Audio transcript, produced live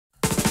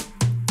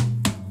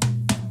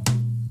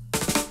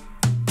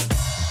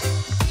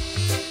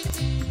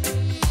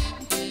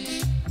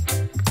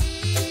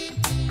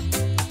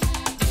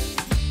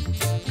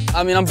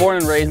I mean, I'm born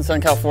and raised in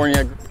Southern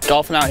California.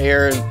 Golfing out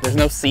here, there's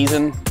no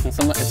season.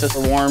 It's just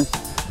warm.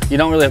 You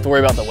don't really have to worry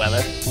about the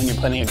weather when you're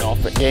playing a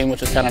golf game,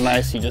 which is kind of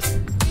nice. You just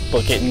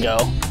book it and go.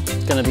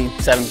 It's gonna be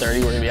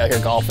 7:30. We're gonna be out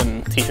here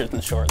golfing, t-shirts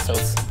and shorts. So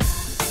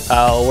it's,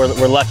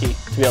 we're lucky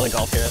to be able to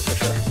golf here, that's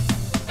for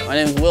sure. My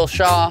name is Will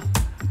Shaw.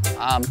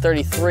 I'm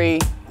 33.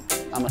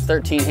 I'm a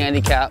 13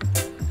 handicap.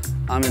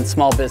 I'm in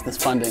small business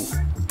funding,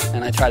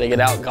 and I try to get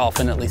out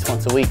golfing at least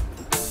once a week.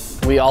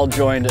 We all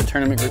joined a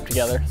tournament group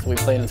together. So we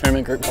play in a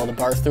tournament group called the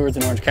Bar Stewards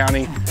in Orange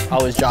County.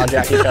 Always jaw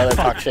jack each other,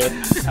 talk shit,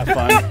 have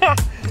fun.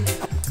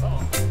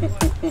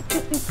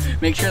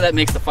 Make sure that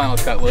makes the final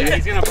cut, will you? Yeah,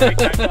 he's gonna break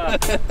that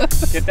up.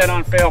 Get that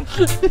on film.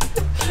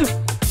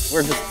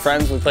 We're just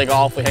friends. We play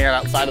golf. We hang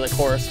out outside of the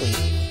course.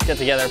 We get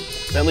together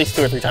at least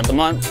 2 or 3 times a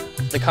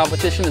month. The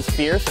competition is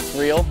fierce. It's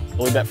real.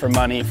 We bet for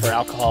money, for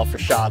alcohol, for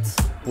shots.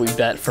 We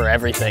bet for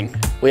everything.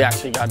 We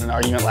actually got in an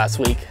argument last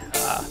week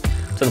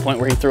to the point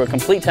where he threw a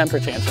complete temper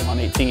tantrum on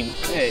 18.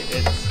 Hey,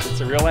 it's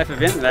a real life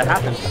event that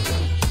happened.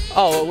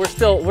 Oh,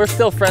 we're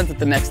still friends at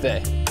the next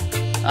day.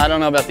 I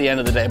don't know about the end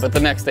of the day, but the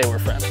next day we're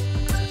friends.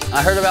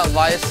 I heard about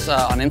Vice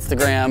on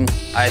Instagram.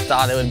 I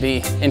thought it would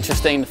be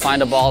interesting to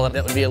find a ball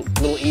that would be a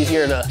little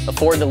easier to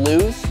afford to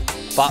lose.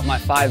 Bought my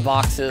 5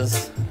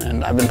 boxes,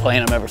 and I've been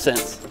playing them ever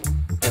since.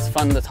 It's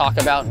fun to talk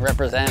about and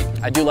represent.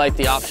 I do like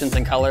the options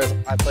and colors.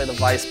 I play the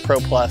Vice Pro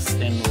Plus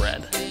in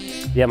red.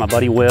 Yeah, my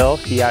buddy Will,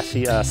 he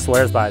actually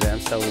swears by them.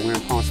 So when we were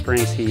in Palm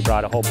Springs, he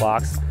brought a whole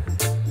box.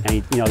 And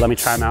he, let me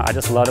try them out. I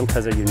just love them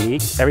because they're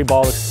unique. Every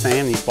ball looks the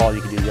same. These balls,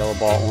 you can do yellow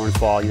ball, orange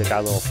ball. You got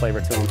a little flavor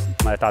to them.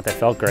 I thought they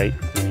felt great.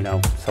 And,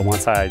 so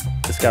once I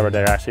discovered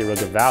they're actually a real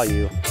good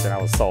value, then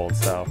I was sold.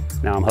 So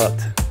now I'm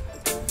hooked.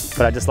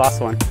 But I just lost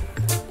one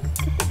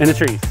in the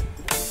trees.